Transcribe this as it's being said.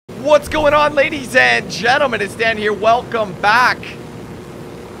What's going on, ladies and gentlemen? It's Dan here. Welcome back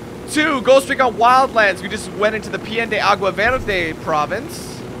to Ghost Recon Wildlands. We just went into the PN de Agua Verde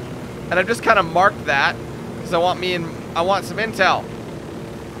province, and I've just kind of marked that because I want some intel.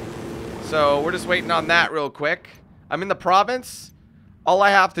 So we're just waiting on that real quick. I'm in the province. All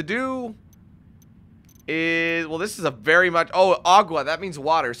I have to do is, well, this is a very much, oh, agua, that means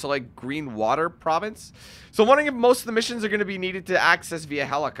water, so like green water province. So I'm wondering if most of the missions are going to be needed to access via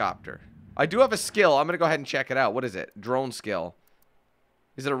helicopter. I do have a skill. I'm going to go ahead and check it out. What is it? Drone skill.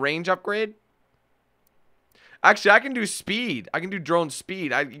 Is it a range upgrade? Actually, I can do speed. I can do drone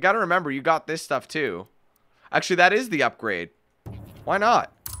speed. You got to remember, you got this stuff too. Actually, that is the upgrade. Why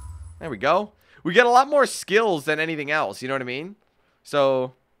not? There we go. We get a lot more skills than anything else. You know what I mean?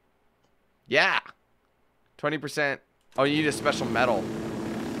 So, yeah. 20%. Oh, you need a special medal.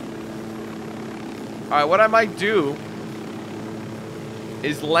 Alright, what I might do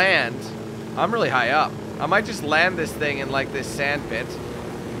is land. I'm really high up. I might just land this thing in like this sand pit.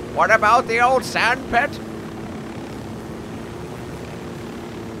 What about the old sand pit?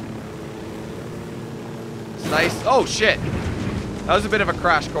 It's nice. Oh, shit. That was a bit of a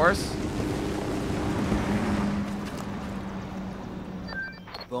crash course.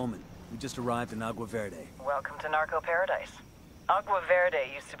 Bowman, we just arrived in Agua Verde. Welcome to Narco Paradise. Agua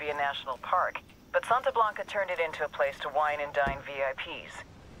Verde used to be a national park, but Santa Blanca turned it into a place to wine and dine VIPs.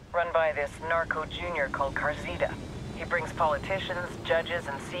 Run by this narco junior called Carzita. He brings politicians, judges,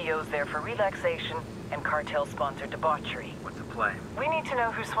 and CEOs there for relaxation and cartel-sponsored debauchery. What's the plan? We need to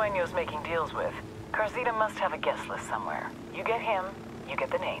know who Sueño's making deals with. Carzita must have a guest list somewhere. You get him, you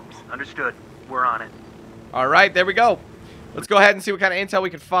get the names. Understood. We're on it. Alright, there we go. Let's go ahead and see what kind of intel we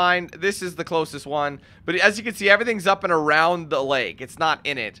can find. This is the closest one. But as you can see, everything's up and around the lake. It's not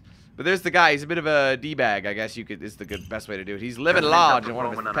in it. But there's the guy. He's a bit of a D-bag, I guess is the best way to do it. He's living large in one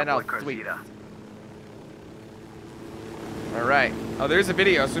of his penthouse suites. Alright. Oh, there's a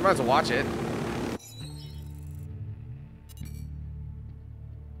video, so we might as well watch it.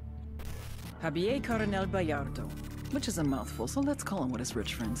 Javier Coronel Bayardo, which is a mouthful, so let's call him what his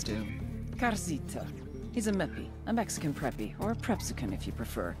rich friends do. Carzita. He's a meppy, a Mexican preppy, or a prepsican if you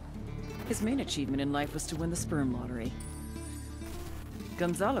prefer. His main achievement in life was to win the sperm lottery.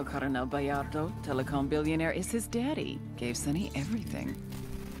 Gonzalo Coronel Bayardo, telecom billionaire, is his daddy. Gave Sonny everything.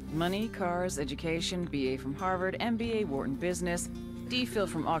 Money, cars, education, BA from Harvard, MBA Wharton Business, DPhil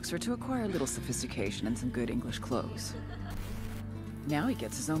from Oxford to acquire a little sophistication and some good English clothes. Now he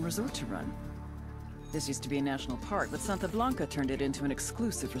gets his own resort to run. This used to be a national park, but Santa Blanca turned it into an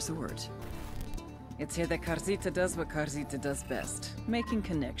exclusive resort. It's here that Carzita does what Carzita does best, making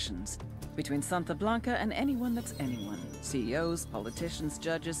connections between Santa Blanca and anyone that's anyone. CEOs, politicians,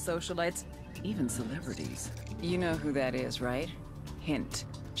 judges, socialites, even celebrities. You know who that is, right? Hint.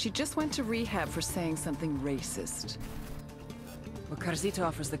 She just went to rehab for saying something racist. What Carzita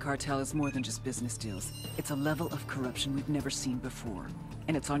offers the cartel is more than just business deals. It's a level of corruption we've never seen before.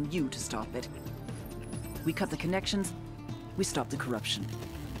 And it's on you to stop it. We cut the connections, we stop the corruption.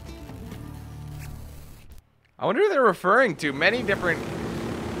 I wonder who they're referring to. Many different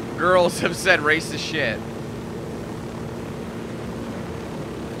girls have said racist shit.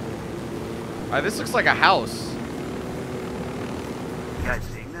 Alright, this looks like a house. You guys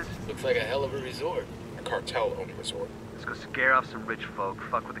seeing this? Looks like a hell of a resort. A cartel-owned resort. Let's go scare off some rich folk,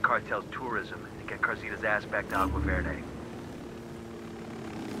 fuck with the cartel's tourism, and get Carzita's ass back to Agua Verde.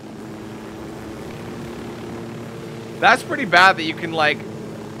 That's pretty bad that you can, like,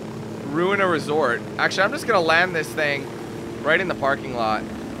 ruin a resort. Actually, I'm just gonna land this thing right in the parking lot.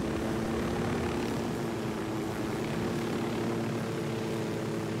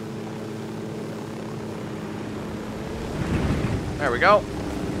 There we go.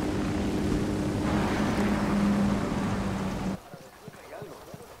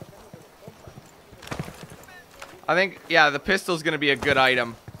 I think, yeah, the pistol's gonna be a good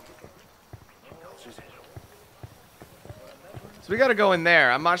item. So we gotta go in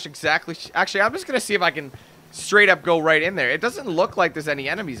there. I'm not exactly... Actually, I'm just gonna see if I can straight up go right in there. It doesn't look like there's any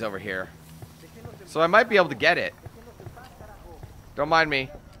enemies over here. So I might be able to get it. Don't mind me.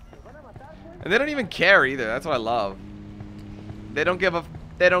 And they don't even care either. That's what I love. They don't give a...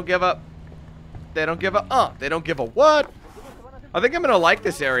 They don't give a... They don't give a... They don't give a what? I think I'm gonna like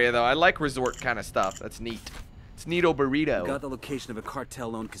this area, though. I like resort kind of stuff. That's neat. It's neato burrito. We got the location of a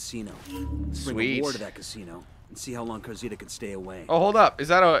cartel-owned casino. Let's bring Sweet. a war to that casino and see how long Carzita can stay away. Oh, hold up. Is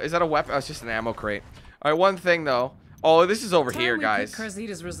that a weapon? Oh, it's just an ammo crate. All right, one thing though. Oh, this is over here, guys. Put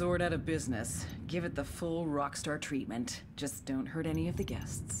Carzita's resort out of business. Give it the full rockstar treatment. Just don't hurt any of the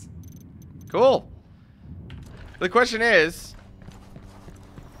guests. Cool. The question is,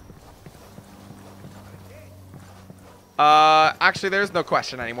 Actually, there's no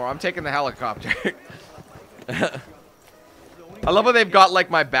question anymore. I'm taking the helicopter. I love how they've got, like,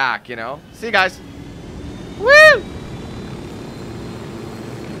 my back, you know? See you guys. Woo!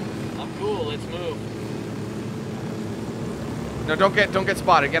 I'm cool. Let's move. No, don't get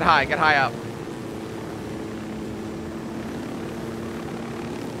spotted. Get high up.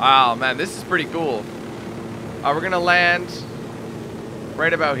 Wow, man, this is pretty cool. We're gonna land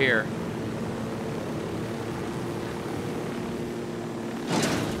right about here.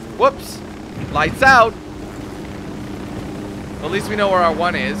 Whoops. Lights out. Well, at least we know where our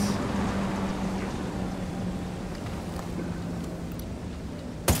one is.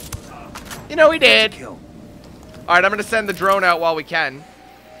 You know we did. Alright, I'm gonna send the drone out while we can.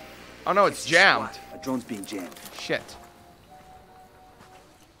 Oh no, it's jammed. A drone's being jammed. Shit.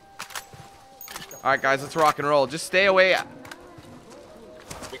 Alright guys, let's rock and roll. Just stay away.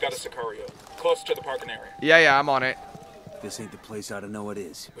 We got a Sicario. Close to the parking area. Yeah, I'm on it. If this ain't the place, I don't know what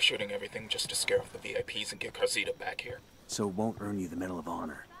is. We're shooting everything just to scare off the VIPs and get Carzita back here. So it won't earn you the Medal of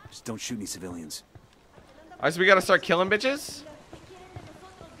Honor. Just don't shoot any civilians. Alright, so we gotta start killing bitches?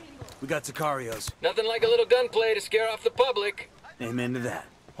 We got Sicarios. Nothing like a little gunplay to scare off the public. Amen to that.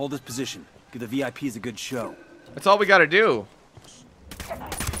 Hold this position. Give the VIPs a good show. That's all we gotta do.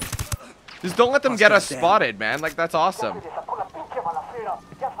 Just don't let them get us Down. spotted, man. Like, that's awesome.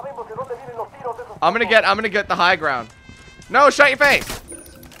 I'm gonna get the high ground. No, shut your face.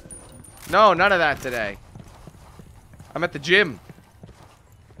 No, none of that today. I'm at the gym.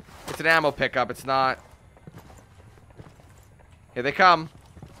 It's an ammo pickup. It's not. Here they come.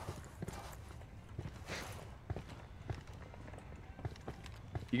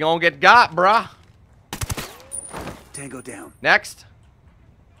 You gonna get got, bruh. Tango down. Next.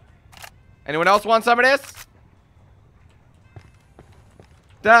 Anyone else want some of this?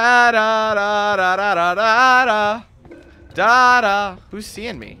 Da da da da da da da da da da. Who's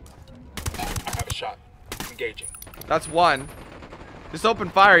seeing me? I have a shot. Engaging. That's one. Just open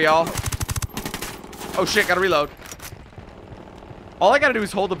fire, y'all. Oh shit, gotta reload. All I gotta do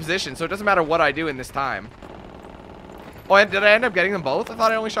is hold the position, so it doesn't matter what I do in this time. Oh, and did I end up getting them both? I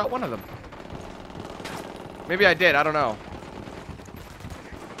thought I only shot one of them. Maybe I did, I don't know.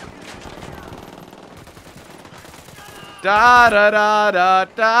 Da da da da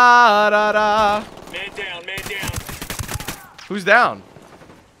da da da. Man down, man down. Who's down?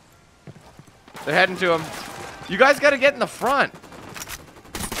 They're heading to him. You guys gotta get in the front.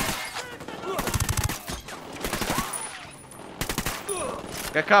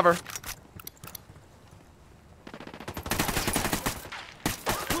 Get cover.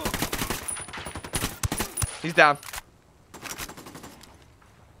 He's down.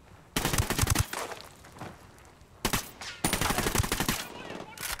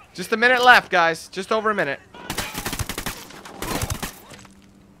 Just a minute left, guys. Just over a minute.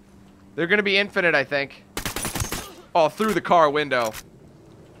 They're gonna be infinite, I think. Oh, through the car window.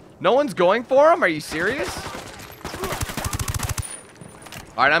 No one's going for him? Are you serious?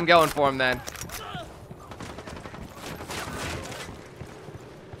 Alright, I'm going for him then.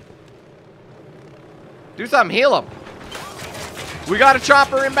 Do something, heal him. We got a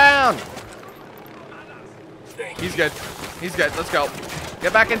chopper inbound. He's good. He's good. Let's go.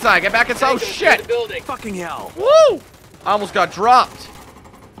 Get back inside. Get back inside. Oh, shit. Fucking hell. Woo! I almost got dropped.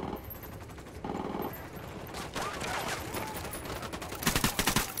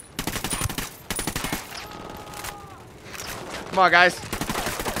 Come on, guys.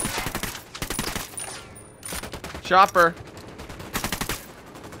 Chopper.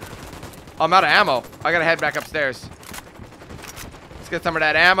 Oh, I'm out of ammo. I gotta head back upstairs. Let's get some of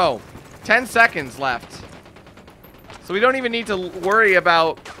that ammo. 10 seconds left. So we don't even need to worry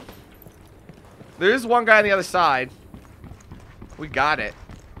about... There is one guy on the other side. We got it.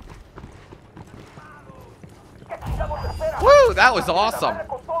 Woo! That was awesome.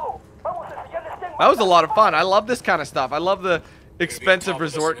 That was a lot of fun. I love this kind of stuff. I love the expensive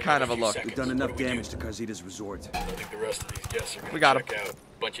resort kind of a look. We've done enough damage to Carzita's resort. I think the rest of these guests are gonna We got him. check out.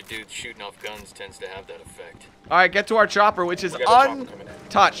 Bunch of dudes shooting off guns tends to have that effect. Alright, get to our chopper, which is We got a chopper coming in.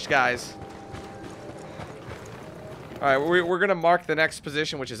 untouched, guys. Alright, we're going to mark the next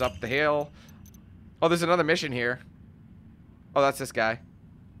position, which is up the hill. Oh, there's another mission here. Oh, that's this guy.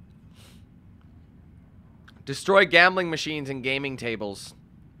 Destroy gambling machines and gaming tables.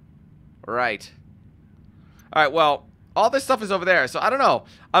 Right. Alright, well, all this stuff is over there, so I don't know.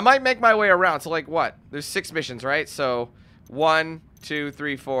 I might make my way around. So, like, what? There's 6 missions, right? So, 1, 2,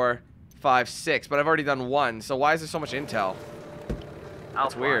 3, 4, 5, 6. But I've already done 1, so why is there so much intel?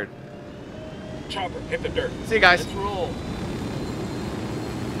 That's weird. Chopper, hit the dirt. See you guys. Let's roll.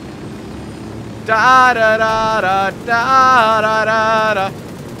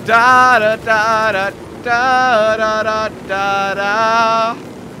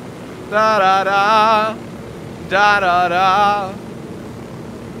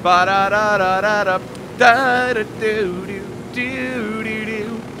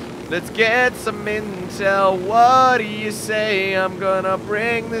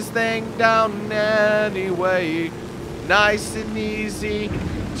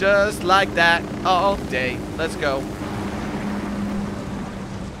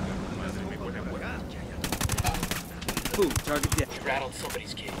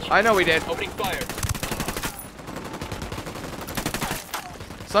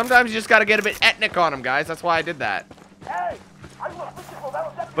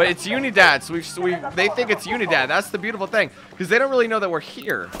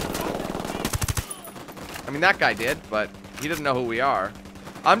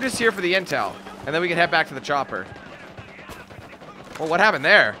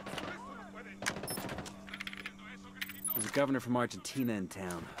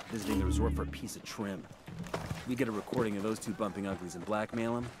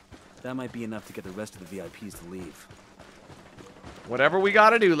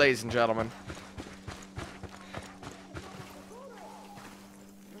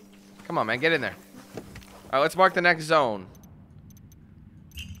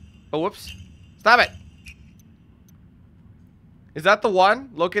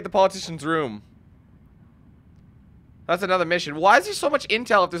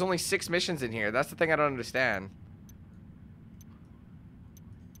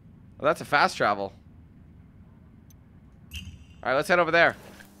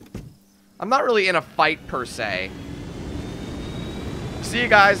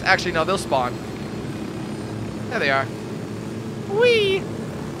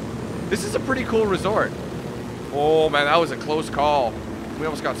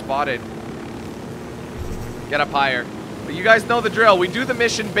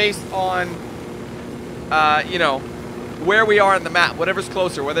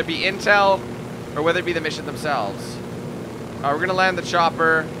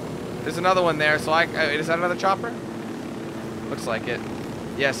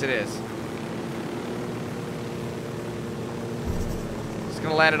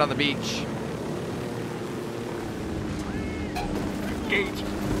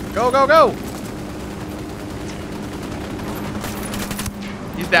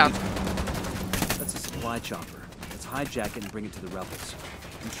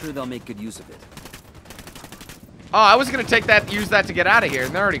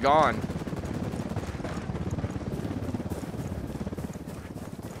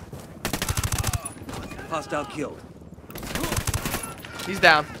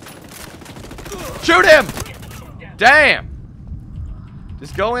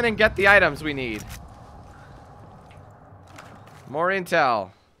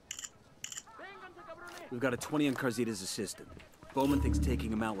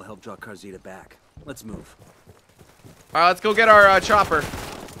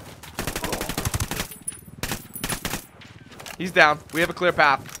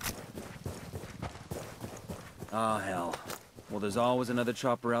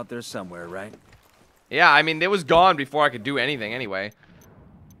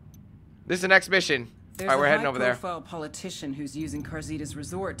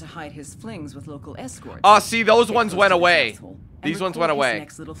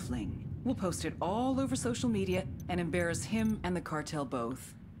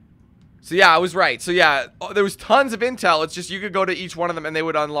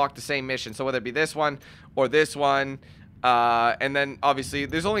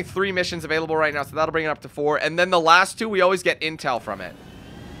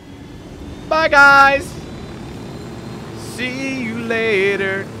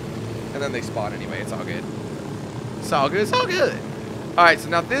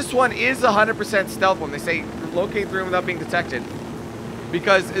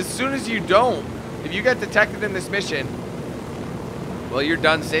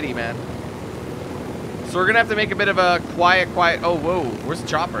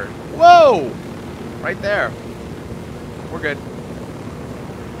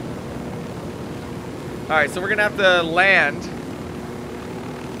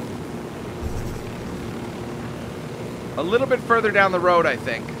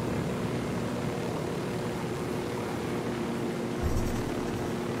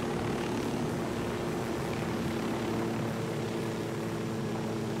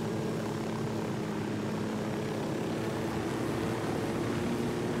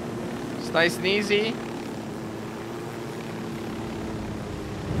 nice and easy.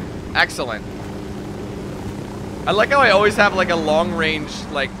 Excellent. I like how I always have like a long range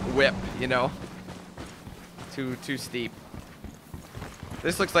like whip, you know? Too steep.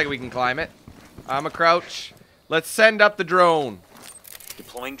 This looks like we can climb it. I'm a crouch. Let's send up the drone.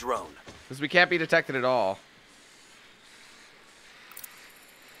 Deploying drone. Because we can't be detected at all.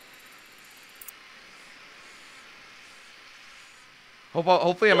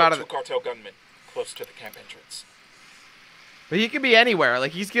 Hopefully I'm There are out of two cartel gunmen close to the camp entrance. But he could be anywhere.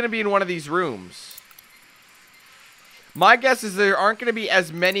 Like, he's going to be in one of these rooms. My guess is there aren't going to be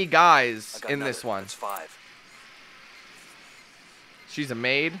as many guys in this one. That's 5. She's a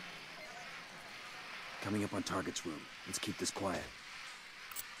maid. Coming up on target's room. Let's keep this quiet.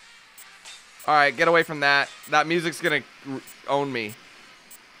 Alright, get away from that. That music's going to own me.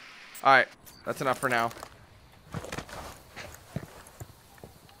 Alright, that's enough for now.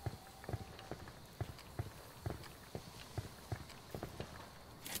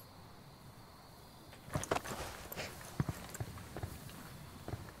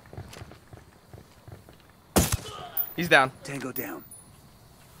 He's down. Tango down.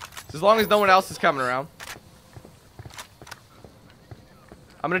 As long as no one else is coming around.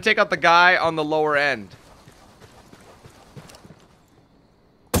 I'm gonna take out the guy on the lower end.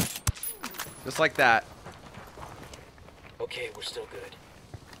 Just like that. Okay, we're still good.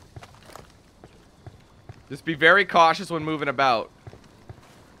 Just be very cautious when moving about.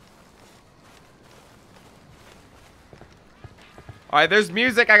 Alright, there's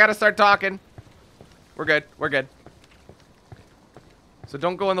music. I gotta start talking. We're good. We're good. So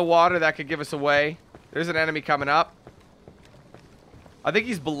don't go in the water. That could give us away. There's an enemy coming up. I think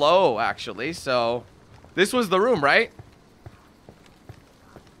he's below, actually. So this was the room, right?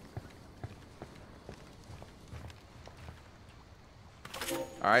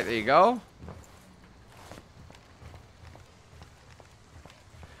 Alright, there you go.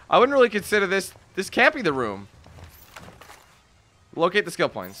 I wouldn't really consider this. This can't be the room. Locate the skill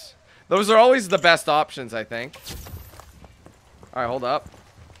points. Those are always the best options, I think. Alright, hold up.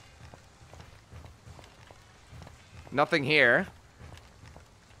 Nothing here.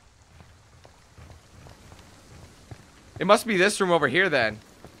 It must be this room over here, then.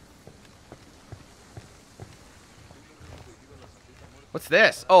 What's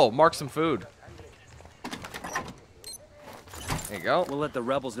this? Oh, mark some food. There you go. We'll let the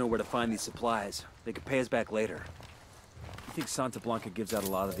rebels know where to find these supplies. They could pay us back later. I think Santa Blanca gives out a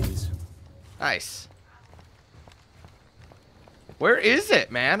lot of these. Nice. Where is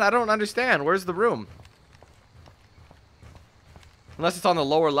it, man? I don't understand. Where's the room? Unless it's on the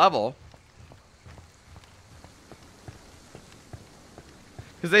lower level.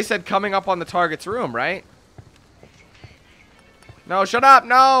 Because they said coming up on the target's room, right? No, shut up.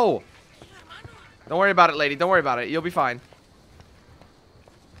 No. Don't worry about it, lady. Don't worry about it. You'll be fine.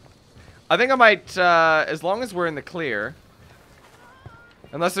 I think I might, as long as we're in the clear.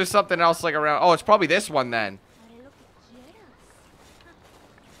 Unless there's something else like around. Oh, it's probably this one then.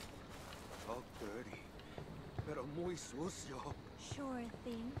 Sure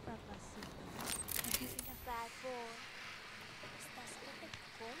thing, papacito. Have you been a bad boy? Estás que te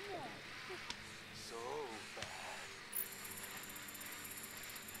come. So bad.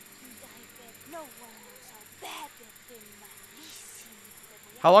 I bet no one knows how bad they've been,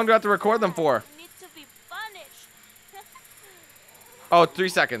 malísimo. How long do I have to record them for? You need to be punished. Oh, 3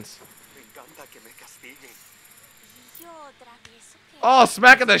 seconds. Yo, travieso que... Oh,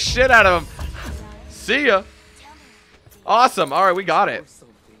 smacking the shit out of him. See ya. Awesome. All right, we got it.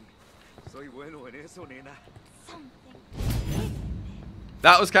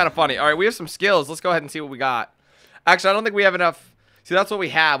 That was kind of funny. All right, we have some skills. Let's go ahead and see what we got. Actually, I don't think we have enough. See, that's what we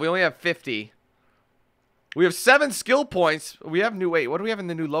have. We only have 50. We have 7 skill points. We have new... Wait, what do we have in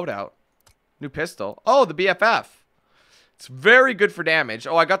the new loadout? New pistol. Oh, the BFF. It's very good for damage.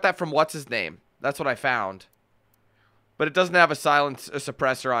 Oh, I got that from what's his name. That's what I found. But it doesn't have a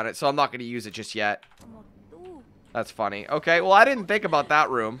suppressor on it, so I'm not going to use it just yet. That's funny. Okay, well, I didn't think about that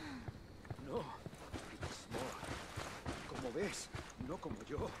room. Oh,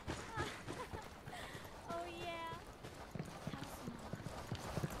 yeah.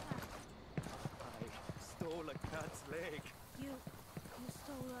 Stole a cat's leg. You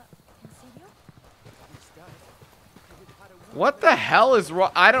stole a... ¿En serio? What the hell is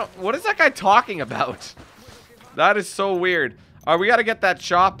wrong? What is that guy talking about? That is so weird. All right, we got to get that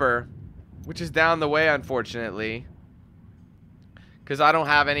chopper, which is down the way, unfortunately. Because I don't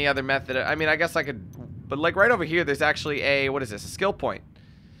have any other method. I mean, I guess I could... But, like, right over here, there's actually a... What is this? A skill point.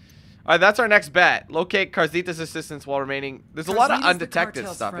 All right, that's our next bet. Locate Carzita's assistance while remaining... There's a lot of undetected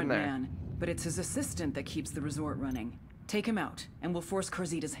stuff in there. but it's his assistant that keeps the resort running. Take him out, and we'll force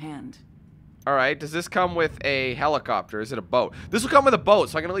Carzita's hand. Alright, does this come with a helicopter? Is it a boat? This will come with a boat,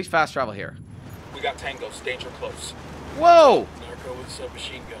 so I can at least fast travel here. We got tangos. Danger close. Whoa! Narco with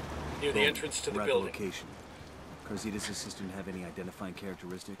submachine gun. Near the entrance to the We're at building. location. Carzita's assistant have any identifying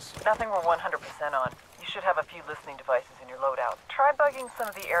characteristics? Nothing we're 100% on. You should have a few listening devices in your loadout. Try bugging some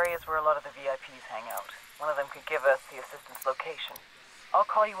of the areas where a lot of the VIPs hang out. One of them could give us the assistant's location. I'll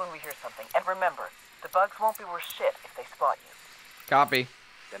call you when we hear something. And remember, the bugs won't be worth shit if they spot you. Copy.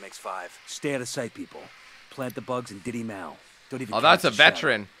 That makes 5. Stay out of sight, people. Plant the bugs and diddy mow. Don't even. Oh, that's a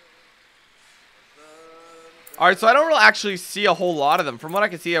veteran. Alright, so I don't really actually see a whole lot of them. From what I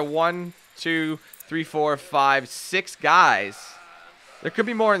can see, 1, 2, 3, 4, 5, 6 guys. There could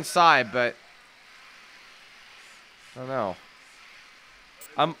be more inside, but I don't know.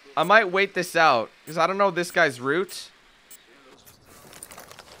 I might wait this out because I don't know this guy's route.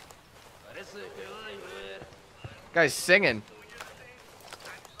 Guy's singing.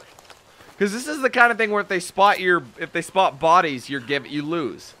 Because this is the kind of thing where if they spot bodies, you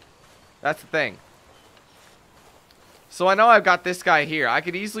lose. That's the thing. So I know I've got this guy here. I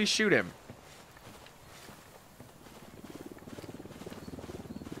could easily shoot him.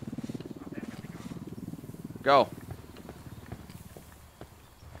 Go.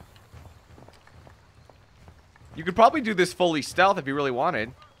 You could probably do this fully stealth if you really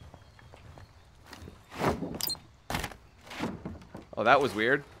wanted. Oh, that was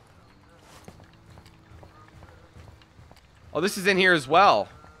weird. Oh, this is in here as well.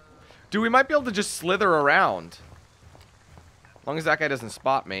 Dude, we might be able to just slither around. As long as that guy doesn't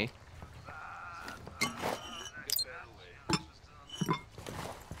spot me.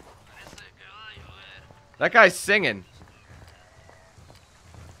 That guy's singing.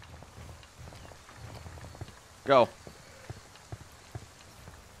 Go.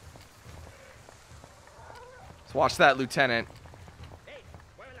 Let's watch that, Lieutenant.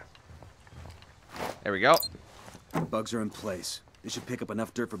 There we go. Bugs are in place. They should pick up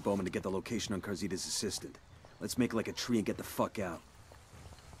enough dirt for Bowman to get the location on Carzita's assistant. Let's make like a tree and get the fuck out.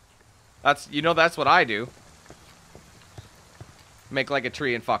 That's what I do. Make like a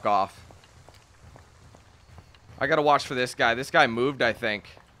tree and fuck off. I gotta watch for this guy. This guy moved, I think.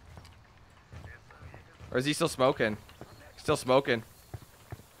 Or is he still smoking? Still smoking.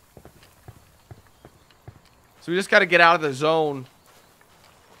 So we just gotta get out of the zone.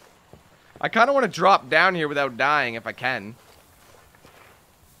 I kind of want to drop down here without dying if I can.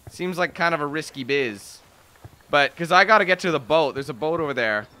 Seems like kind of a risky biz. But, because I got to get to the boat. There's a boat over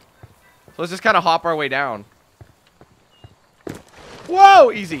there. So let's just kind of hop our way down.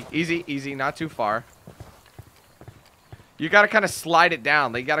 Whoa! Easy, easy, easy. Not too far. You got to kind of slide it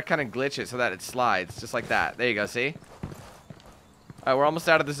down. You got to kind of glitch it so that it slides. Just like that. There you go, see? Alright, we're almost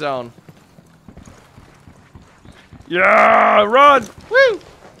out of the zone. Yeah! Run! Woo!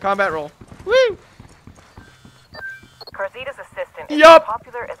 Combat roll. Woo! Carzita's assistant is Yup.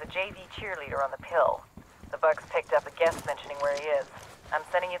 popular as a JV cheerleader on the pill. The bugs picked up a guest mentioning where he is. I'm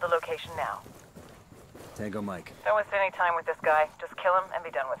sending you the location now. Tango Mike. Don't waste any time with this guy. Just kill him and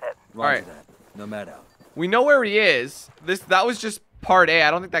be done with it. Roger Alright. that. Nomad out. We know where he is. That was just part A. I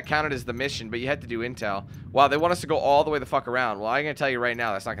don't think that counted as the mission, but you had to do intel. Wow, they want us to go all the way the fuck around. Well, I'm going to tell you right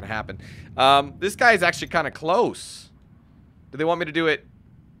now, that's not going to happen. This guy is actually kind of close. Do they want me to do it?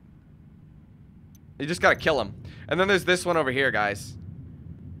 You just got to kill him. And then there's this one over here, guys.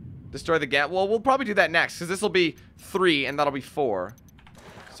 Destroy the gap. Well, we'll probably do that next, because this will be 3, and that'll be 4.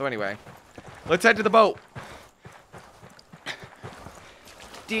 So anyway, let's head to the boat.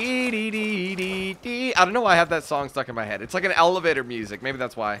 Dee, dee, dee, dee, dee. I don't know why I have that song stuck in my head. It's like an elevator music. Maybe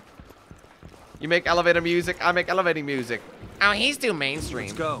that's why. You make elevator music, I make elevating music. Oh, he's too mainstream.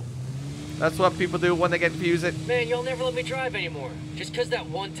 Let's go. That's what people do when they get confused. Man, y'all never let me drive anymore. Just 'cause that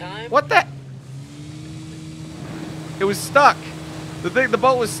one time? What the? It was stuck. The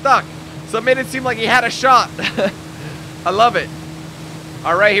boat was stuck. So it made it seem like he had a shot. I love it.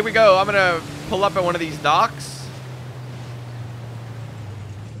 All right, here we go. I'm gonna pull up at one of these docks.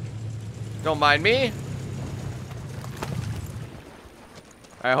 Don't mind me.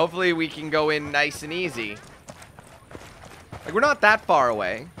 All right, hopefully we can go in nice and easy. Like, we're not that far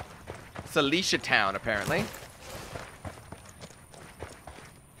away. It's Alicia Town, apparently.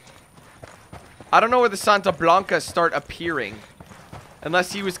 I don't know where the Santa Blancas start appearing.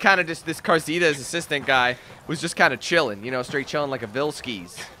 Unless he was kind of just, this Carzita's assistant guy was just kind of chilling, you know, straight chilling like a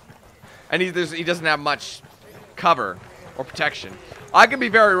Vilskis. And he doesn't have much cover or protection. I could be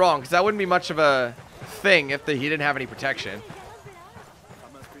very wrong, because that wouldn't be much of a thing if he didn't have any protection.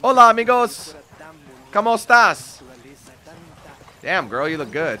 Hola, amigos. ¿Cómo estás? Damn, girl, you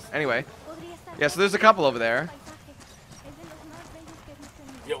look good. Anyway, Yeah, so there's a couple over there.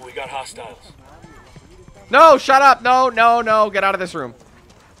 Yo, we got hostiles. No, shut up. No, no, no. Get out of this room.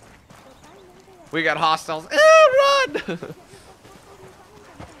 We got hostiles. Run!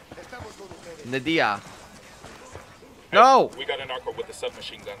 Nadia. No! We got an archer with a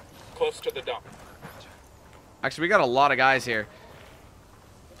submachine gun. Close to the dump. Actually, we got a lot of guys here.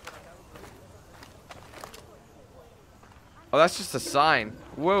 Oh, that's just a sign.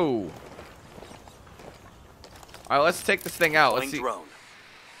 Whoa. Alright, let's take this thing out. Let's see. Drone.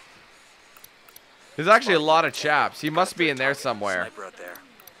 There's actually a lot of chaps. He must be in there somewhere. Sniper out there.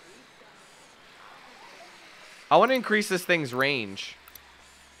 I want to increase this thing's range.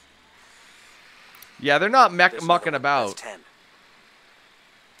 Yeah, they're not mucking about. That's 10.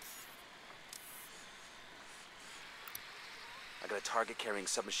 I got a target carrying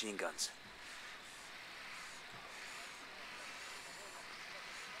submachine guns.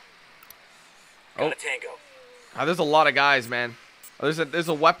 Got a tango. Oh, there's a lot of guys, man. Oh, there's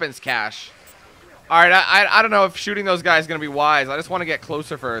a weapons cache. All right, I don't know if shooting those guys is gonna be wise. I just want to get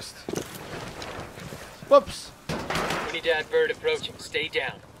closer first. Whoops. Unidad bird approaching. Stay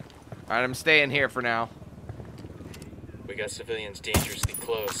down. All right, I'm staying here for now. We got civilians dangerously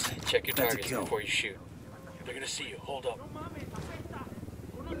close. Check your That's a targets kill. before you shoot. They're gonna see you. Hold up.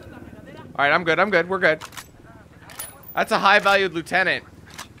 All right, I'm good. I'm good. We're good. That's a high-valued lieutenant.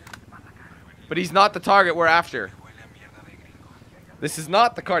 But he's not the target we're after. This is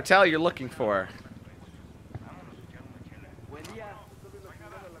not the cartel you're looking for.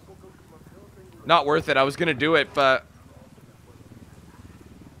 Not worth it. I was gonna do it, but...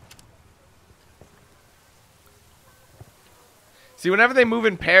 See, whenever they move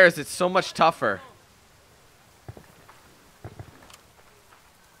in pairs, it's so much tougher.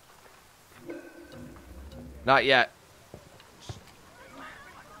 Not yet.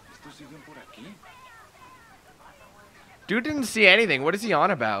 Dude didn't see anything. What is he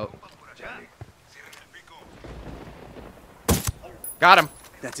on about? Got him.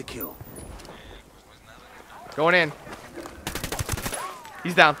 That's a kill. Going in.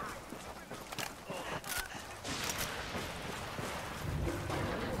 He's down.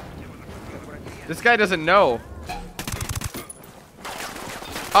 This guy doesn't know.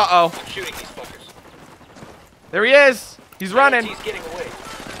 Uh-oh. I'm shooting these fuckers. There he is. He's running. He's getting away.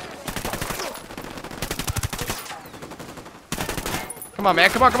 Come on, man.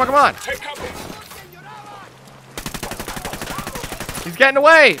 Come on, come on, come on. Take cover. He's getting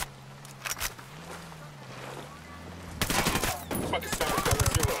away. Fucking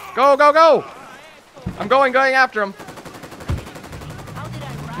sniper, 0. Go, go, go. I'm going after him.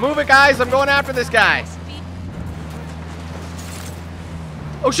 Move it, guys. I'm going after this guy.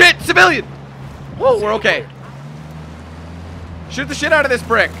 Oh, shit. Civilian. Whoa, we're okay. Shoot the shit out of this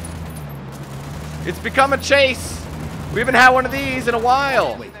brick. It's become a chase. We haven't had one of these in a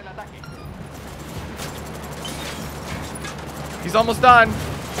while. He's almost done.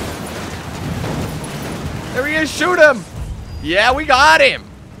 There he is. Shoot him. Yeah, we got him.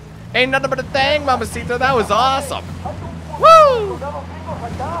 Ain't nothing but a thing, Mamacita. That was awesome. Woo! The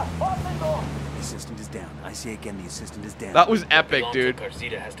assistant is down. I say again, the assistant is down. That was epic, Belongs dude. to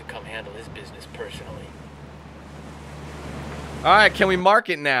Carzita has to come handle his business personally. All right, can we mark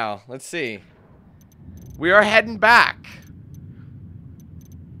it now? Let's see. We are heading back.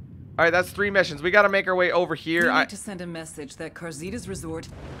 All right, that's 3 missions. We got to make our way over here. You need to send a message that Carzita's resort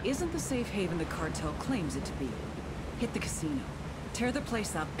isn't the safe haven the cartel claims it to be. Hit the casino, tear the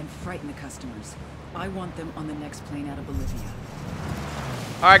place up, and frighten the customers. I want them on the next plane out of Bolivia.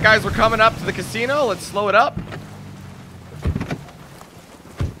 All right, guys, we're coming up to the casino. Let's slow it up.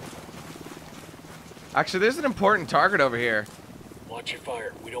 Actually, there's an important target over here. Watch your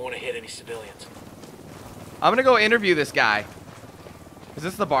fire. We don't want to hit any civilians. I'm going to go interview this guy. Is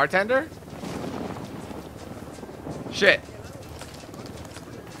this the bartender? Shit.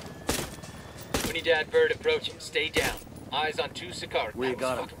 Unidad bird approaching. Stay down. Eyes on 2 Sicarios. Where you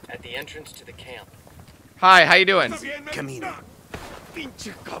got him? At the entrance to the camp. Hi, how you doing? Camino. See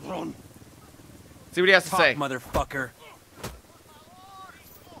what he has to Talk, say. motherfucker.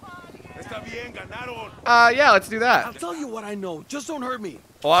 Yeah, let's do that. I'll tell you what I know. Just don't hurt me.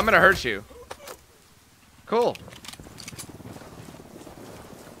 Well, I'm gonna hurt you. Cool.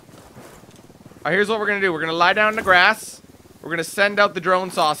 Alright, here's what we're gonna do. We're gonna lie down in the grass. We're gonna send out the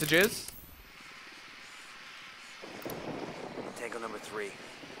drone sausages. Tango number 3.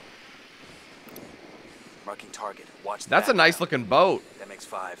 Marking target. Watch That's a nice looking boat. That makes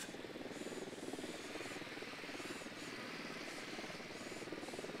 5.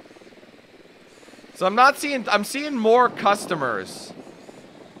 So I'm seeing more customers.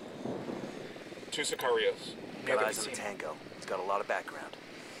 2 Sicarios. Near Got the eyes on the casino. tango. It's got a lot of background.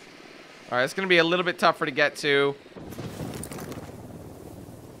 Alright, it's gonna be a little bit tougher to get to.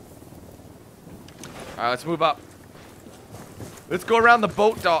 Alright, let's move up. Let's go around the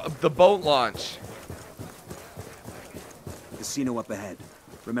boat launch. Casino up ahead.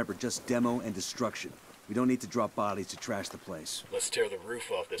 Remember, just demo and destruction. We don't need to drop bodies to trash the place. Let's tear the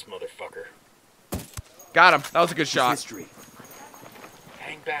roof off this motherfucker. Got him. That was a good It's shot. history.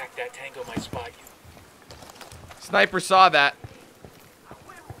 Hang back, that tango might spot you. Sniper saw that.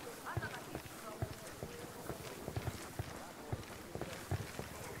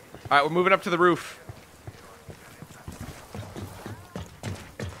 Alright, we're moving up to the roof.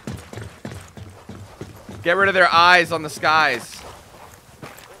 Get rid of their eyes on the skies.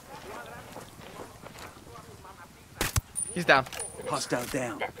 He's down. Hostile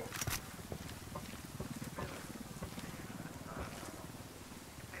down. Back up.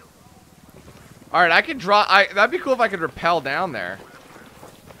 Alright, I can draw. That'd be cool if I could rappel down there.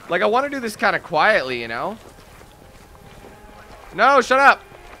 Like, I want to do this kind of quietly, you know? No, shut up!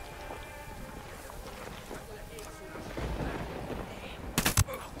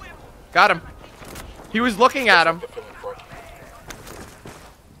 Got him. He was looking at him.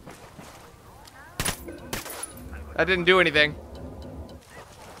 That didn't do anything.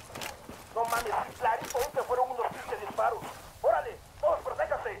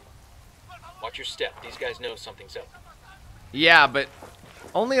 Watch your step. These guys know something's up. Yeah, but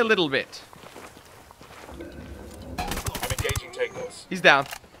only a little bit. I'm engaging tangos. He's down.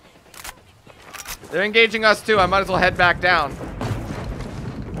 They're engaging us too. I might as well head back down.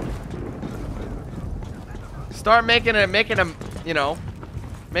 Start making a, you know,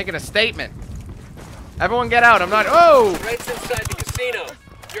 making a statement. Everyone get out. I'm not. Oh! Red's inside the casino.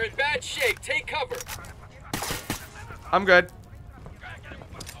 You're in bad shape. Take cover. I'm good.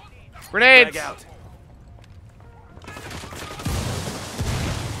 Grenades! Drag out.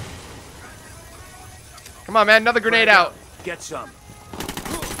 Come on, man. Another grenade Drag out. Get some.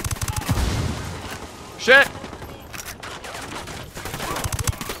 Shit.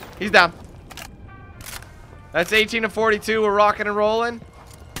 He's down. That's 18 to 42. We're rocking and rolling.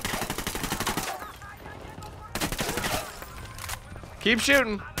 Keep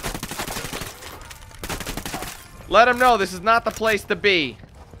shooting. Let him know this is not the place to be.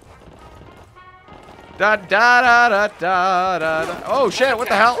 Da da da da da da da. Oh shit! What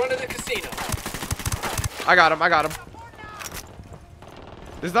the hell? Front of the casino. I got him. I got him.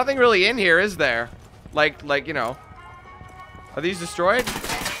 There's nothing really in here, is there? Like you know. Are these destroyed?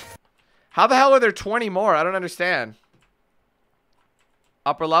 How the hell are there 20 more? I don't understand.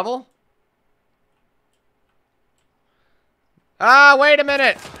 Upper level? Ah, wait a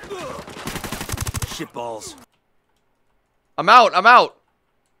minute. Shitballs. I'm out. I'm out.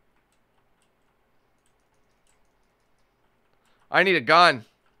 I need a gun.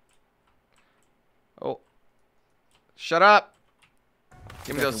 Oh. Shut up.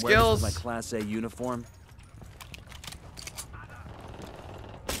 Give me those skills. My Class A uniform.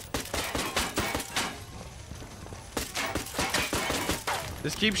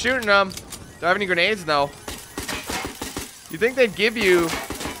 Just keep shooting them. Do I have any grenades? No. You think they'd give you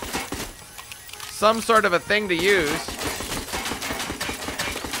some sort of a thing to use?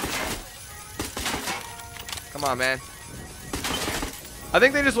 Come on, man. I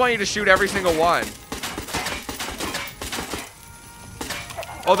think they just want you to shoot every single one.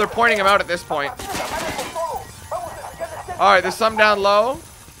 Oh, they're pointing them out at this point. Alright, there's some down low.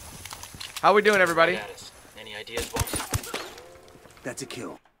 How we doing, everybody? Any ideas, boss? That's a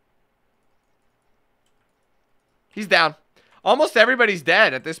kill. He's down. Almost everybody's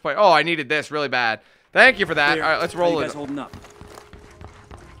dead at this point. Oh, I needed this really bad. Thank you for that. Clear. All right, let's How roll you it. guys holding up?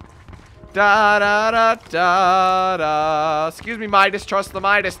 Da da da da da. Excuse me, Midas. Trust the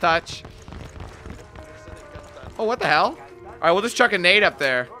Midas touch. Oh, what the hell? All right, we'll just chuck a nade up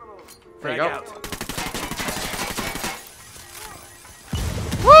there. There you go. Out.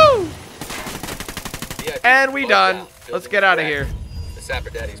 Woo! VIP, And we both done. down. Let's get out of here. The Sapper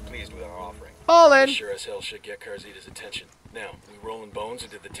Daddy's pleased with our offering. All in. We sure as hell should get Carzita's attention. Now, we rolling bones or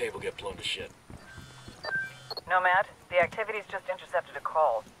did the table get blown to shit? Nomad, the activity's just intercepted a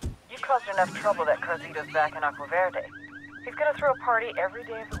call. You caused enough trouble that Carzita's back in Agua Verde. He's gonna throw a party every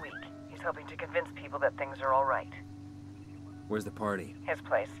day of the week. He's hoping to convince people that things are all right. Where's the party? His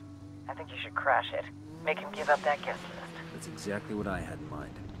place. I think you should crash it. Make him give up that guest list. That's exactly what I had in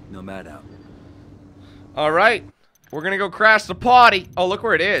mind. Nomad out. All right. We're going to go crash the party. Oh, look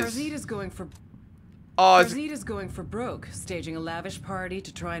where it is. Carzita's going for... Oh, it's... Carzita's going for broke, staging a lavish party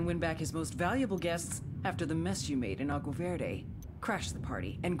to try and win back his most valuable guests after the mess you made in Agua Verde. Crash the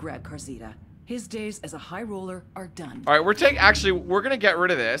party and grab Carzita. His days as a high roller are done. All right, actually, we're gonna get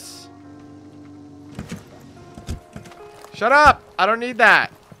rid of this. Shut up! I don't need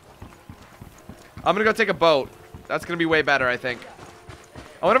that. I'm gonna go take a boat. That's gonna be way better, I think.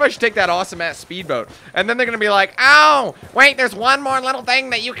 I wonder if I should take that awesome-ass speedboat. And then they're gonna be like, oh, wait, there's one more little thing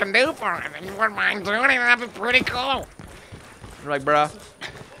that you can do for him. If you wouldn't mind doing it, that'd be pretty cool. I'm like, bruh.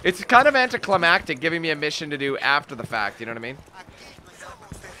 It's kind of anticlimactic giving me a mission to do after the fact, you know what I mean?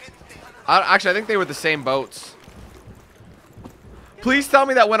 Actually, I think they were the same boats. Please tell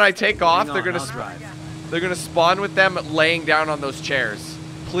me that when I take off, they're gonna spawn with them laying down on those chairs.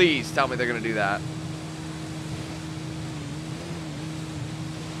 Please tell me they're gonna do that.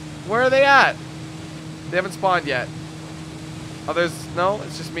 Where are they at? They haven't spawned yet. Oh, no,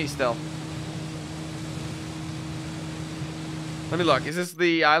 it's just me still. Let me look. Is this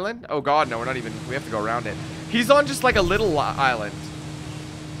the island? Oh god, no, we're not even. We have to go around it. He's on just like a little island.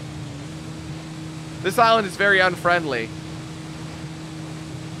 This island is very unfriendly.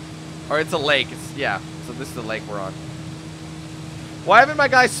 Or it's a lake. Yeah, so this is the lake we're on. Why haven't my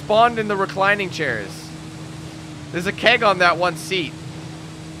guys spawned in the reclining chairs? There's a keg on that one seat.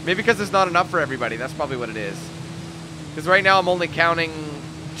 Maybe because there's not enough for everybody. That's probably what it is. Because right now I'm only counting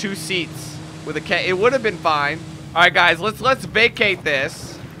 2 seats with a keg. It would have been fine. All right, guys, let's vacate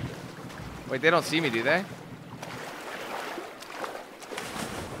this. Wait, they don't see me, do they?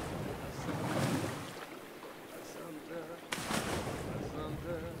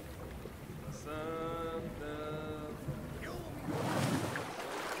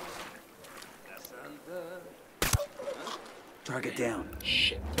 Target down.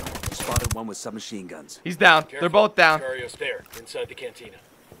 Shit. Spotted one with submachine guns. He's down. Careful. They're both down. Sicarios there, inside the cantina.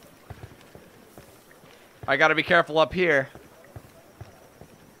 I gotta be careful up here.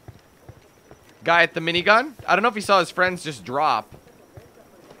 Guy at the minigun. I don't know if he saw his friends just drop.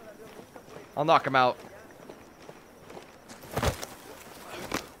 I'll knock him out.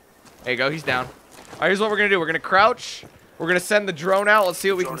 There you go. He's down. All right, here's what we're gonna do. We're gonna crouch. We're gonna send the drone out. Let's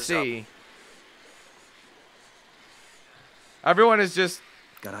see what we can see. Everyone is just...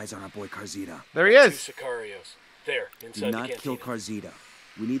 Got eyes on our boy Carzita. There he is. 2 Sicarios. There, inside Do the not cantina. kill Carzita.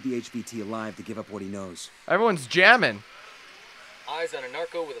 We need the HVT alive to give up what he knows. Everyone's jamming. Eyes on a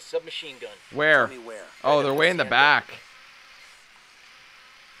narco with a submachine gun. Where? Tell me where. Oh, they're way in the back.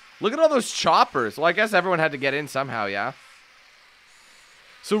 Look at all those choppers. Well, I guess everyone had to get in somehow, yeah?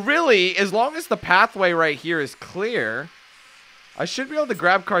 So really, as long as the pathway right here is clear, I should be able to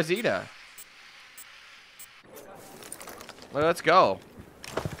grab Carzita. Well, let's go.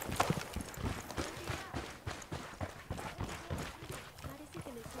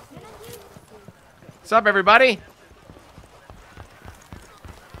 What's up, everybody?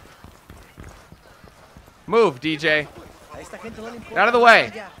 Move, DJ. Get out of the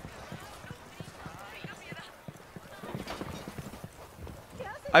way.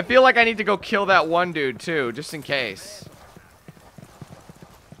 I feel like I need to go kill that one dude, too, just in case.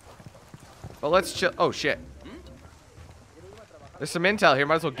 But let's chill. Oh, shit. There's some intel here.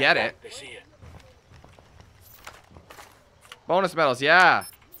 Might as well get it. They see you. Bonus medals, yeah.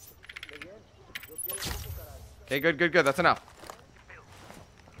 Okay, good, good, good. That's enough.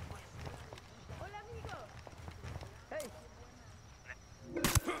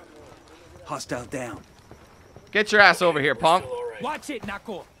 Hostile down. Get your ass over here, punk. Still all right. Watch it,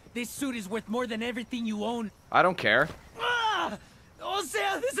 Nako. This suit is worth more than everything you own. I don't care. Ah! O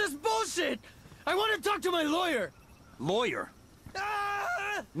sea, this is bullshit. I want to talk to my lawyer. Lawyer?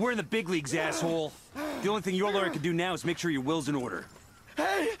 Ah! We're in the big leagues, asshole. The only thing your lawyer can do now is make sure your will's in order.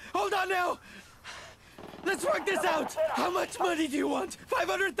 Hey, hold on now. Let's work this out. How much money do you want?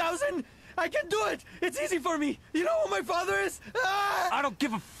 500,000? I can do it. It's easy for me. You know who my father is? Ah! I don't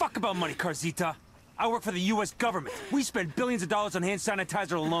give a fuck about money, Carzita. I work for the U.S. government. We spend billions of dollars on hand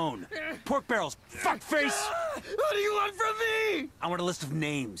sanitizer alone. Pork barrels, fuckface. Ah! What do you want from me? I want a list of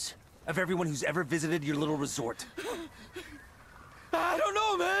names of everyone who's ever visited your little resort. I don't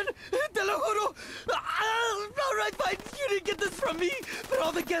know, man. Te lo juro. Ah, all right, fine. You didn't get this from me, but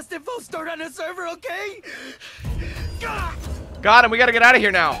all the guest info stored on a server, okay? Ah! Got him. We got to get out of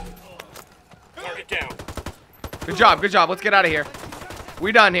here now. Target down. Good job. Good job. Let's get out of here.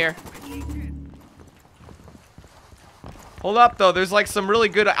 We done here. Hold up, though. There's like some really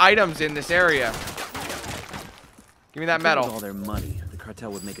good items in this area. Give me that With medal. all their money, the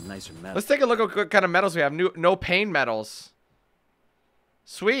cartel would make a nicer metal. Let's take a look at what kind of medals we have. No pain medals.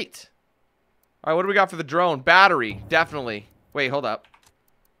 Sweet. All right, what do we got for the drone? Battery, definitely. Wait, hold up.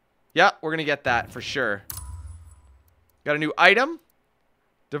 Yeah, we're going to get that for sure. Got a new item.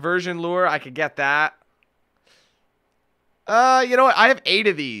 Diversion lure, I could get that. You know what? I have 8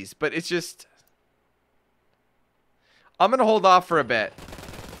 of these, but it's just... I'm gonna hold off for a bit.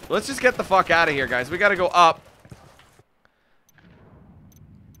 Let's just get the fuck out of here, guys. We gotta go up.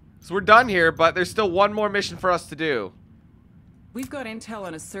 So we're done here, but there's still one more mission for us to do. We've got intel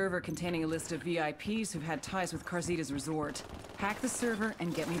on a server containing a list of VIPs who've had ties with Carzita's resort. Hack the server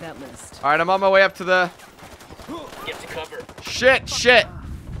and get me that list. Alright, I'm on my way up to the... Get to cover. Shit, shit.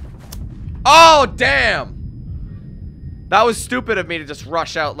 Oh, damn. That was stupid of me to just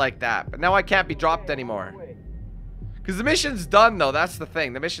rush out like that. But now I can't be dropped anymore. Because the mission's done, though. That's the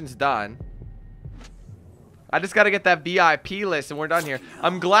thing. The mission's done. I just got to get that VIP list and we're done here.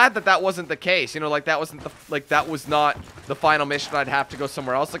 I'm glad that that wasn't the case. You know, like that wasn't the... Like, that was not the final mission. I'd have to go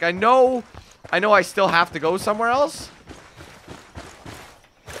somewhere else. Like, I know I still have to go somewhere else.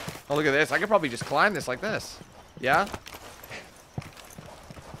 Oh, look at this. I could probably just climb this like this. Yeah?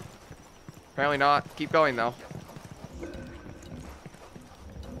 Apparently not. Keep going, though.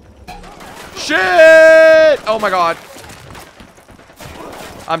 Shit! Oh, my God.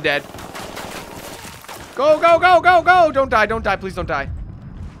 I'm dead. Go, go, go, go, go! Don't die, don't die. Please don't die.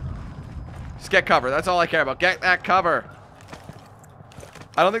 Just get cover. That's all I care about. Get that cover.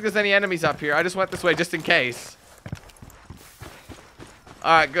 I don't think there's any enemies up here. I just went this way just in case.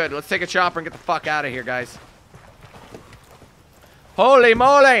 Alright, good. Let's take a chopper and get the fuck out of here, guys. Holy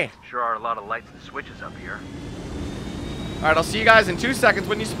moly! Sure are a lot of lights and switches up here. Alright, I'll see you guys in 2 seconds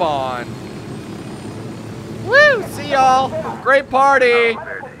when you spawn. Woo! See y'all! Great party! Agua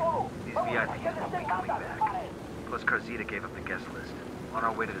Verde. These VIPs won't be coming back. Plus Carzita gave up the guest list. On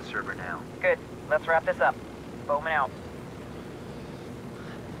our way to the server now. Good. Let's wrap this up. Bowman out.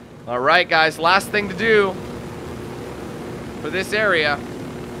 Alright, guys. Last thing to do for this area.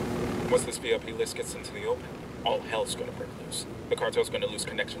 Once this VIP list gets into the open, all hell's gonna break loose. The cartel's gonna lose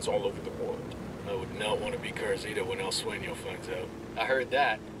connections all over the world. I would not want to be Carzita when El Sueño finds out. I heard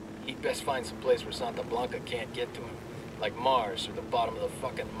that. He'd best find some place where Santa Blanca can't get to him. Like Mars or the bottom of the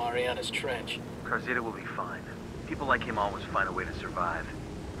fucking Marianas Trench. Carzita will be fine. People like him always find a way to survive.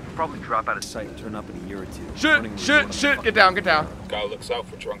 He'll probably drop out of sight and turn up in a year or two. Shit! Get down, get down. Guy looks out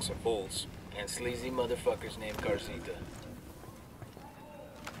for drunks and fools. And sleazy motherfuckers named Carzita.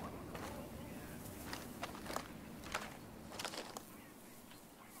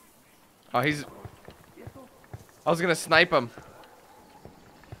 Oh, he's... I was gonna snipe him.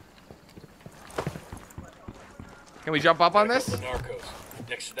 Can we jump up on this? Narcos,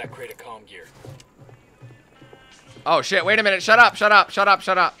 next to that crate of comm gear. Oh shit, wait a minute. Shut up, shut up, shut up,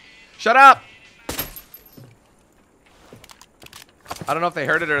 shut up. Shut up! I don't know if they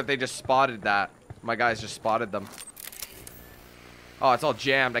heard it or if they just spotted that. My guys just spotted them. Oh, it's all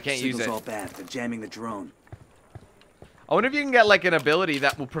jammed. I can't use it. Signal's all bad. They're jamming the drone. I wonder if you can get like an ability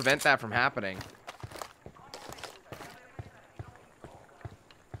that will prevent that from happening.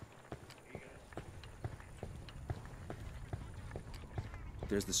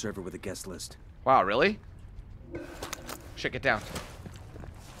 There's the server with a guest list. Wow, really? Shit, get down.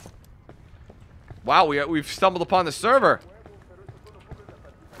 Wow, we've stumbled upon the server.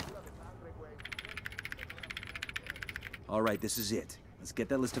 All right, this is it. Let's get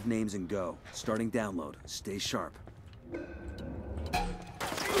that list of names and go. Starting download. Stay sharp.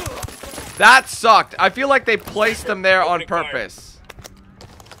 That sucked. I feel like they placed them there on purpose.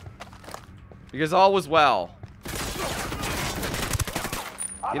 Because all was well.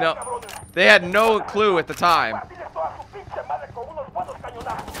 You know, they had no clue at the time.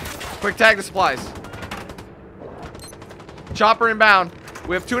 Quick, tag the supplies. Chopper inbound.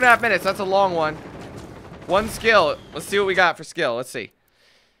 We have 2.5 minutes. That's a long one. One skill. Let's see what we got for skill. Let's see.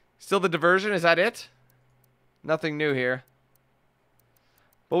 Still the diversion. Is that it? Nothing new here.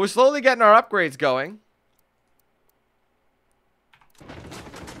 But we're slowly getting our upgrades going.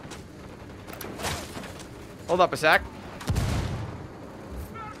 Hold up a sec.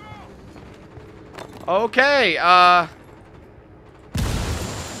 Okay,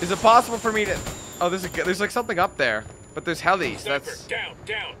 is it possible for me to... Oh, there's like something up there. But there's helis. That's... Down,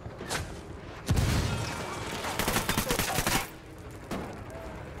 down.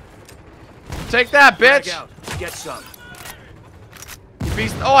 Take that, bitch! Drag out. Get some. You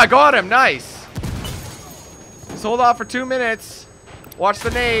beast... Oh, I got him. Nice. Just hold off for 2 minutes. Watch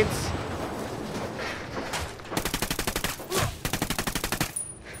the nades.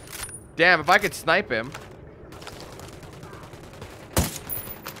 Damn, if I could snipe him.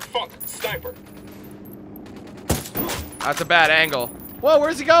 Fuck, sniper. That's a bad angle. Whoa,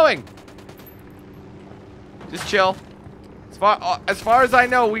 where's he going? Just chill. As far as I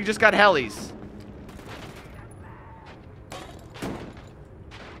know, we just got helis.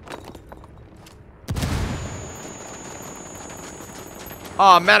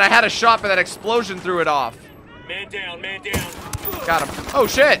 Oh man, I had a shot, but that explosion threw it off. Man down, man down. Got him. Oh,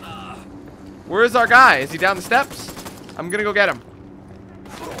 shit. Where is our guy? Is he down the steps? I'm gonna go get him.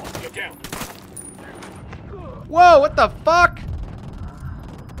 Get down. Whoa, what the fuck?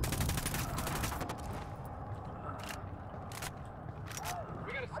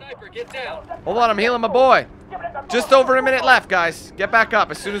 We got a sniper, get down. Hold on, I'm healing my boy. Just over a minute left, guys. Get back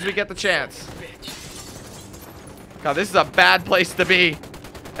up as soon as we get the chance. God, this is a bad place to be.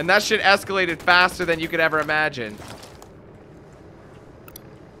 And that shit escalated faster than you could ever imagine.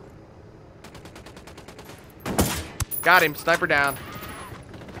 Got him. Sniper down.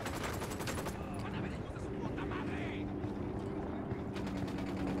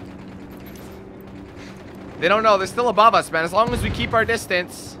 They don't know. They're still above us, man. As long as we keep our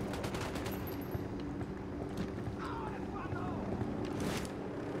distance.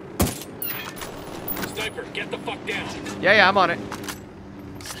 Sniper, get the fuck down. Yeah, I'm on it.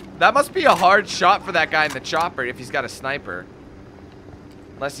 That must be a hard shot for that guy in the chopper if he's got a sniper.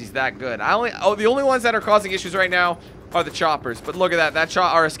 Unless he's that good. The only ones that are causing issues right now are the choppers. But look at that.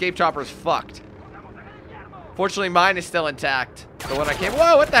 Our escape chopper is fucked. Fortunately, mine is still intact. The one I came.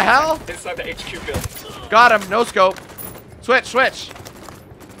 Whoa, what the hell? Inside the HQ building. Got him. No scope. Switch.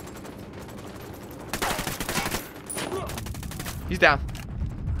 He's down.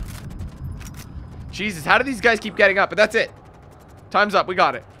 Jesus, how do these guys keep getting up? But that's it. Time's up. We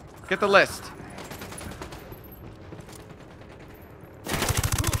got it. Get the list.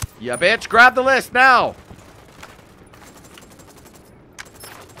 Yeah, bitch. Grab the list now.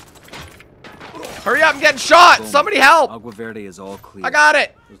 Hurry up. I'm getting shot. Boom. Somebody help. Agua Verde is all clear. I got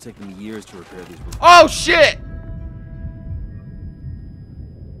it. It'll take them years to repair these roofs. Oh, shit.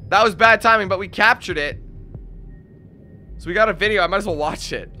 That was bad timing, but we captured it. So we got a video. I might as well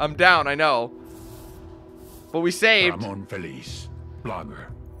watch it. I'm down, I know. But we saved. Ramon Feliz,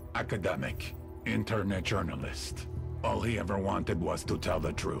 blogger, academic, internet journalist. All he ever wanted was to tell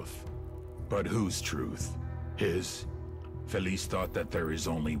the truth. But whose truth? His? Feliz thought that there is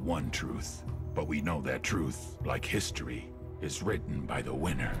only one truth. But we know that truth, like history, is written by the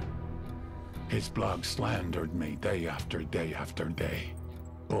winner. His blog slandered me day after day after day.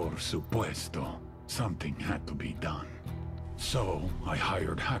 Por supuesto, something had to be done. So I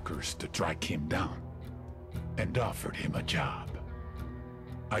hired hackers to track him down and offered him a job.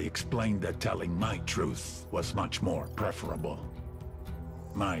 I explained that telling my truth was much more preferable.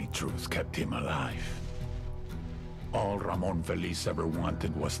 My truth kept him alive. All Ramon Feliz ever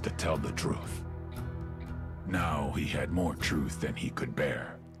wanted was to tell the truth. Now he had more truth than he could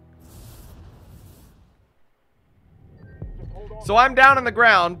bear. So I'm down on the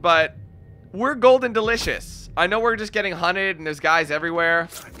ground, but we're golden delicious. I know we're just getting hunted and there's guys everywhere.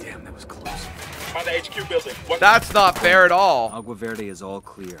 God damn, that was close. By the HQ building. That's not fair at all. Agua Verde is all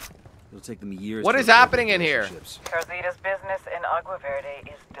clear. It'll take them years. What is happening in here? Carzita's business in Agua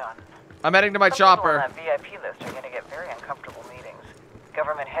Verde is done. I'm heading to my chopper. Some people on that VIP list are going to get very uncomfortable meetings.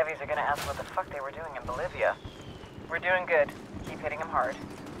 Government heavies are going to ask what the fuck they were doing in Bolivia. We're doing good. Keep hitting them hard.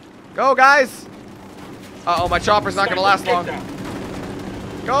 Go, guys. Uh-oh, my chopper's not going to last long.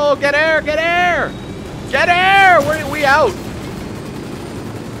 Go, get air, get air. Get air. We out.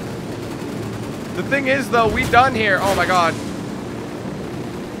 The thing is, though, we done here. Oh, my God.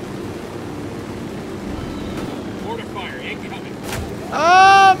 Mortar fire incoming.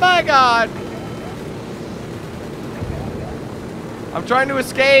 Oh, my God. I'm trying to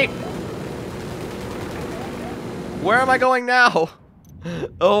escape. Where am I going now?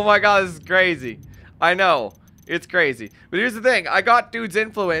 Oh, my God. This is crazy. I know. It's crazy. But here's the thing. I got dude's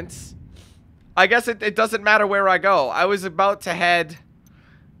influence. I guess it doesn't matter where I go. I was about to head...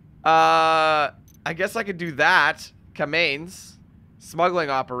 I guess I could do that. Kamain's smuggling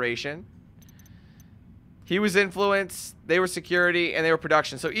operation. He was influence, they were security, and they were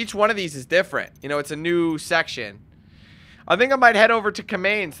production. So each one of these is different. You know, it's a new section. I think I might head over to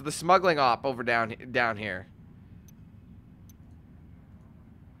Kamain's, to the smuggling op over down here.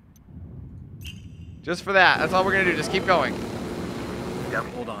 Just for that. That's all we're gonna do. Just keep going. Yep,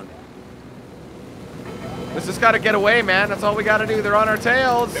 hold on. Let's just gotta get away, man. That's all we gotta do. They're on our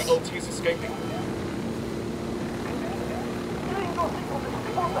tails. Their OT's escaping.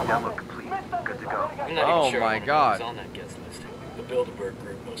 Download complete. Good to go. I'm not Oh even sure my I wanna know God. who's on that guest list. The Bilderberg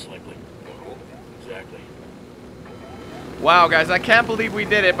group, most likely. Exactly. Wow, guys, I can't believe we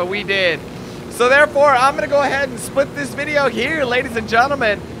did it, but we did. So therefore, I'm gonna go ahead and split this video here, ladies and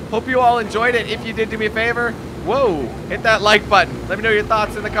gentlemen. Hope you all enjoyed it. If you did, do me a favor. Whoa, hit that like button. Let me know your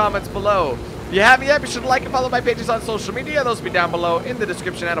thoughts in the comments below. If you haven't yet, be sure to like and follow my pages on social media. Those will be down below in the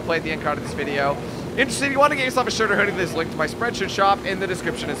description and I'll play at the end card of this video. Interested, if you want to get yourself a shirt or hoodie, there's a link to my Spreadshirt shop in the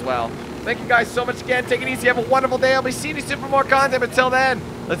description as well. Thank you guys so much again. Take it easy. Have a wonderful day. I'll be seeing you soon for more content. But until then,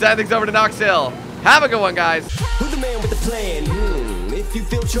 let's hand things over to Knox Hill. Have a good one, guys. Who's the man with the plan? If you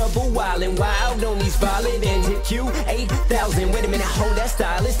feel trouble, wild and wild on these violent ends, hit DanQ8000. Wait a minute, hold that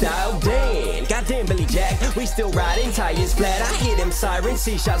stylish style. Damn, goddamn Billy Jack, we still riding tires flat. I hear them sirens,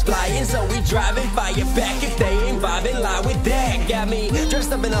 see shots flying, so we driving fire back. If they ain't vibing, lie with that. Got me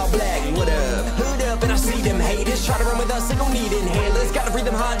dressed up in all black. What up? Hood up, and I see them haters try to run with us. They gon' need inhalers. Gotta breathe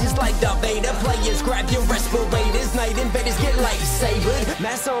them hard, just like Darth Vader. Players, grab your respirators. Night invaders get lightsabered.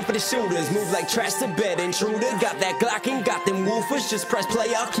 Mask on for the shooters, move like trash to bed. Intruder, got that Glock and got them woofers. Just press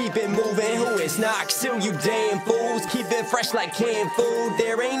play, I'll keep it moving. Who is Knox Hill, you damn fools? Keep it fresh like canned food.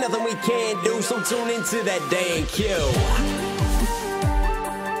 There ain't nothing we can't do, so tune into that DanQ.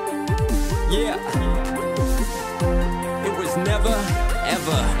 Yeah. It was never,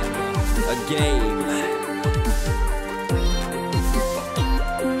 ever a game.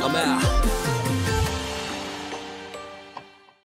 I'm out.